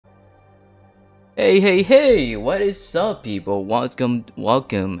Hey, what is up, people? Welcome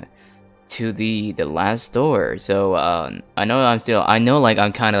to the last store. So, I know, like,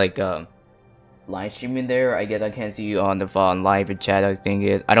 I'm kind of like, live streaming there. I guess I can't see you on the phone live chat. I think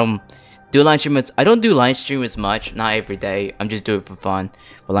is, I don't do live stream as much, not every day. I'm just doing it for fun,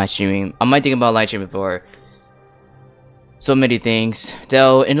 for live streaming. I might think about live streaming for so many things.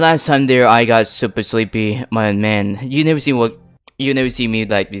 Though, in last time there, I got super sleepy. My man, you never see me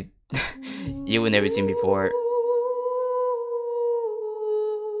like, you will never see me before.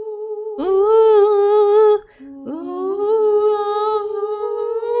 Ooh,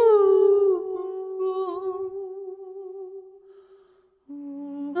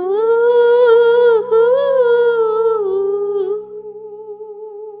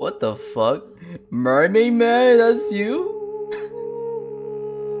 what the fuck? Mermaid man, that's you?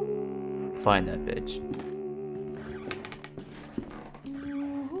 Find that bitch.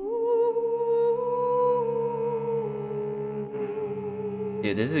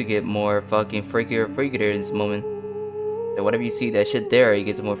 Dude, this is get more fucking freakier in this moment. And whatever you see that shit there, it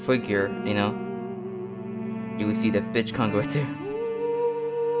gets more freakier, you know? You will see that bitch conga right there.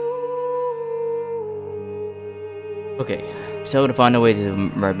 Okay, so to find a way to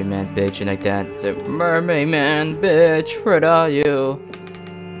Mermaid Man bitch and like that. So, Mermaid Man bitch, where are you?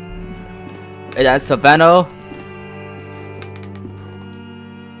 Hey, that's Savannah.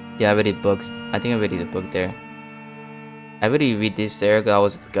 Yeah, I already booked. I think I already the book there. I already read this there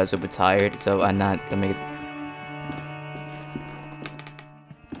because I got super tired, so I'm not gonna make it.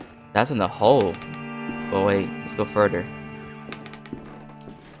 That's in the hole. Oh wait, let's go further.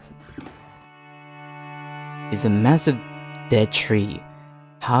 It's a massive dead tree.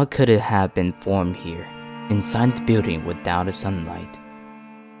 How could it have been formed here, inside the building without the sunlight?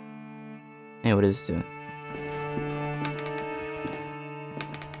 Hey, what is this doing?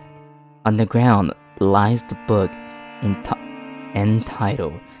 On the ground lies the book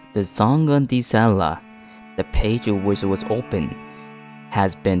entitled The Song of the Sala. The page of which was open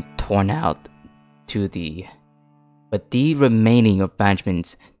has been torn out but the remaining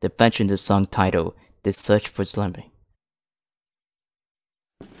arrangements, the song title, The Search for Slumber.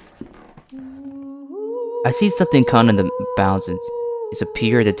 I see something caught in the bounces. It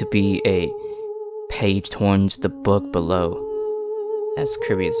appeared to be a page torn to the book below. That's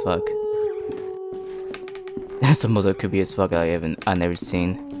creepy as fuck. That's the most creepy as fuck I've never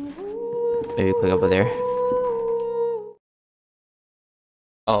seen. Maybe click over there.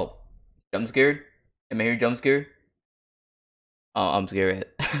 Oh, jump scared? Am I here jump scared? Oh, I'm scared.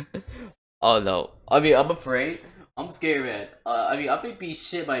 Oh no. I mean, I'm afraid. I'm scared, man. I mean, I may be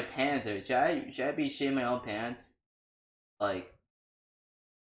shit my pants. Should I be shitting my own pants? Like,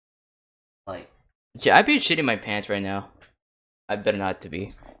 should I be shitting my pants right now? I better not to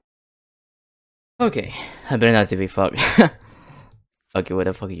be. Okay, I better not to be. Fuck. Okay, where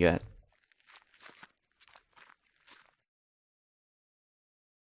the fuck are you at?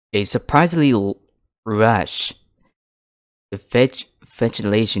 A surprisingly rush. The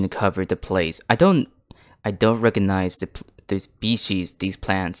vegetation covered the place. I don't recognize the species these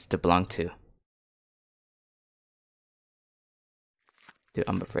plants to belong to. Dude,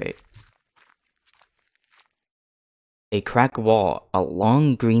 I'm afraid. A cracked wall, a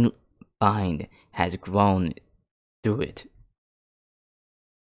long green vine has grown through it.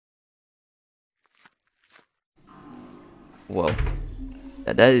 Whoa.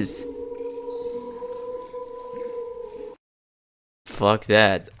 That is... Fuck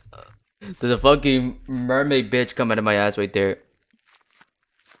that. There's a fucking mermaid bitch come out of my ass right there.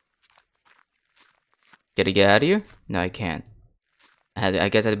 Gotta get out of here? No, I can't. I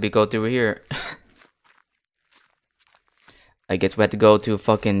guess I had to go through here. I guess we have to go to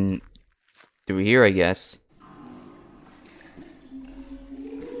fucking... through here, I guess.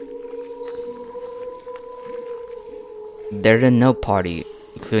 There's a no party,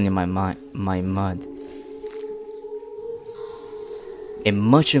 including my mud. A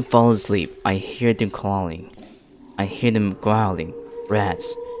merchant falls asleep. I hear them calling. I hear them growling.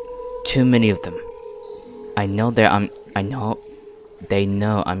 Rats. Too many of them. I know they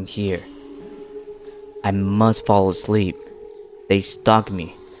know I'm here. I must fall asleep. They stalk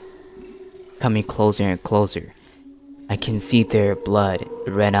me. Coming closer and closer. I can see their blood,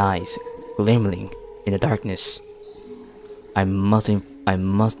 red eyes, glimmering in the darkness. I mustn't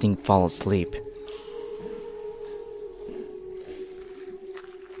fall asleep.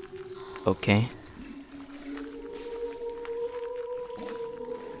 Okay.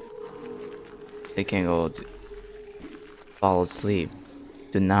 They can't go to fall asleep.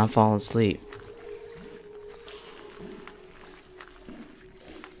 Do not fall asleep.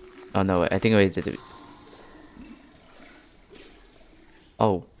 Oh no, I think I did it.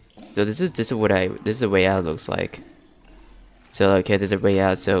 Oh, so this is what this is the way out looks like. So okay, there's a way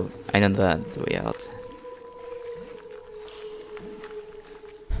out. So I know that the way out.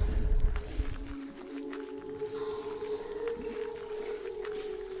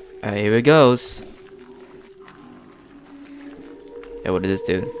 Alright, here it goes. Hey, what does this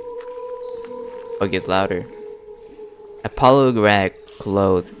do? Oh, it gets louder. Apollo rag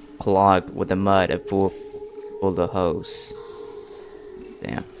clogged with the mud and full of hose.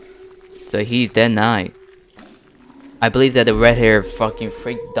 Damn. So he's dead now. I believe that the red hair fucking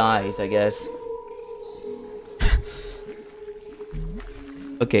freak dies, I guess.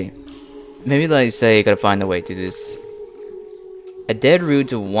 Okay. Maybe like say I gotta find a way to this. A dead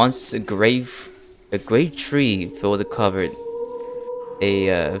root of once a great tree filled covered.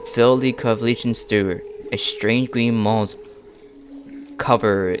 A filthy coalition stewer. A strange green moss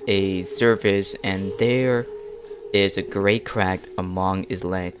cover a surface, and there is a great crack among its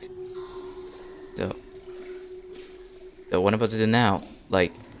length. So what am I supposed to do now?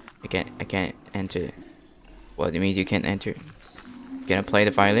 Like, I can't enter. What, it means you can't enter. Can I play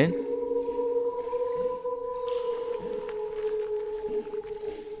the violin?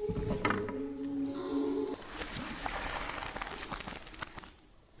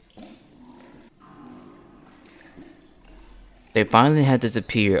 They finally had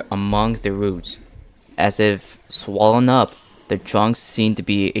disappeared amongst the roots. As if swollen up, the trunks seemed to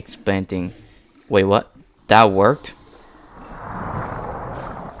be expanding. Wait, what? That worked?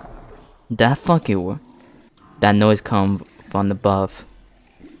 That fucking worked. That noise come from above.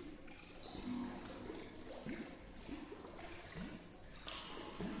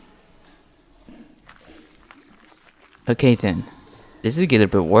 Okay then. This is getting a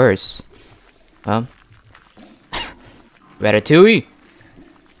bit worse. Ratatouille?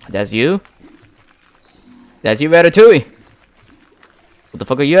 That's you? That's you, Ratatouille? What the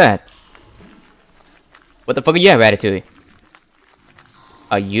fuck are you at? What the fuck are you at, Ratatouille?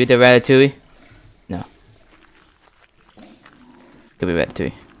 Are you the Ratatouille? No. Could be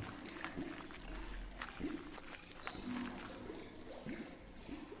Ratatouille.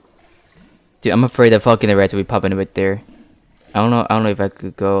 Dude, I'm afraid that fucking the Ratatouille popping right there. I don't know if I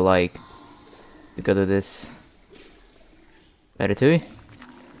could go like to go to this. Ratatouille?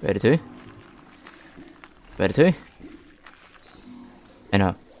 Ratatouille? Ratatouille? I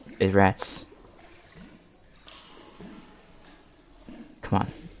know. It's rats. Come on.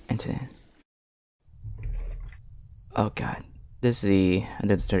 Enter in. Oh god. This is the... I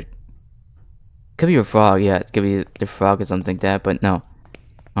didn't start... Could be a frog, yeah. It could be the frog or something like that, but no.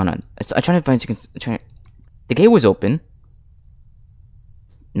 Hold on. I'm trying to find chickens. The gate was open.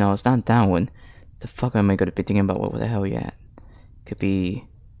 No, it's not that one. The fuck am I gonna be thinking about? What the hell are you at? Could be...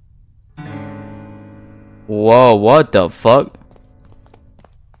 Whoa, what the fuck?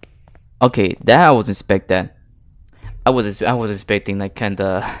 Okay, that I wasn't expect that. I was expecting like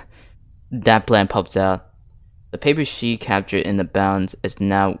kinda that plan pops out. The paper she captured in the bounds is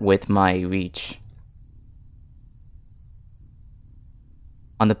now with my reach.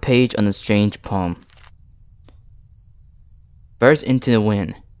 On the page on the strange poem. Burst into the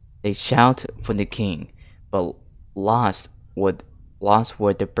wind. They shout for the king, but lost were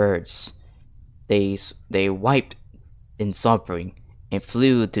the birds. They wiped in suffering and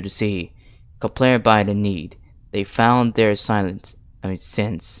flew to the sea, compelled by the need. They found their sense.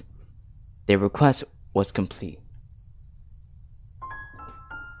 Their request was complete.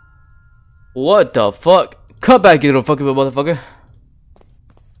 What the fuck? Come back, you little fucking motherfucker!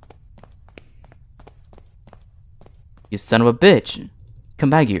 You son of a bitch! Come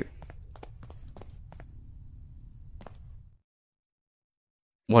back here.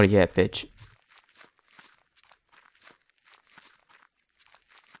 What are you at, bitch?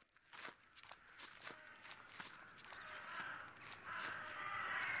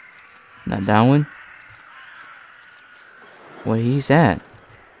 Not that one? Where he's at?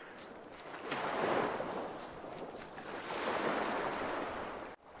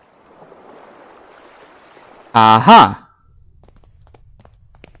 Aha!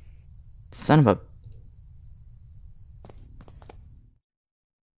 Son of a...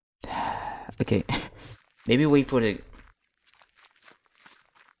 Okay. Maybe wait for the...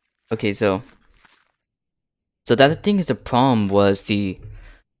 Okay, so that thing is the problem was the...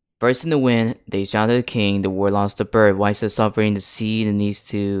 First in the wind, they shouted the king, the war lost the bird, why is the suffering the sea, the needs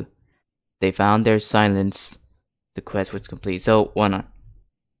to... They found their silence, the quest was complete. So, why not?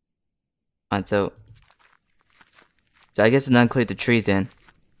 So I guess it's not click the tree then.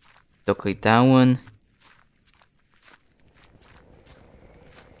 So click that one.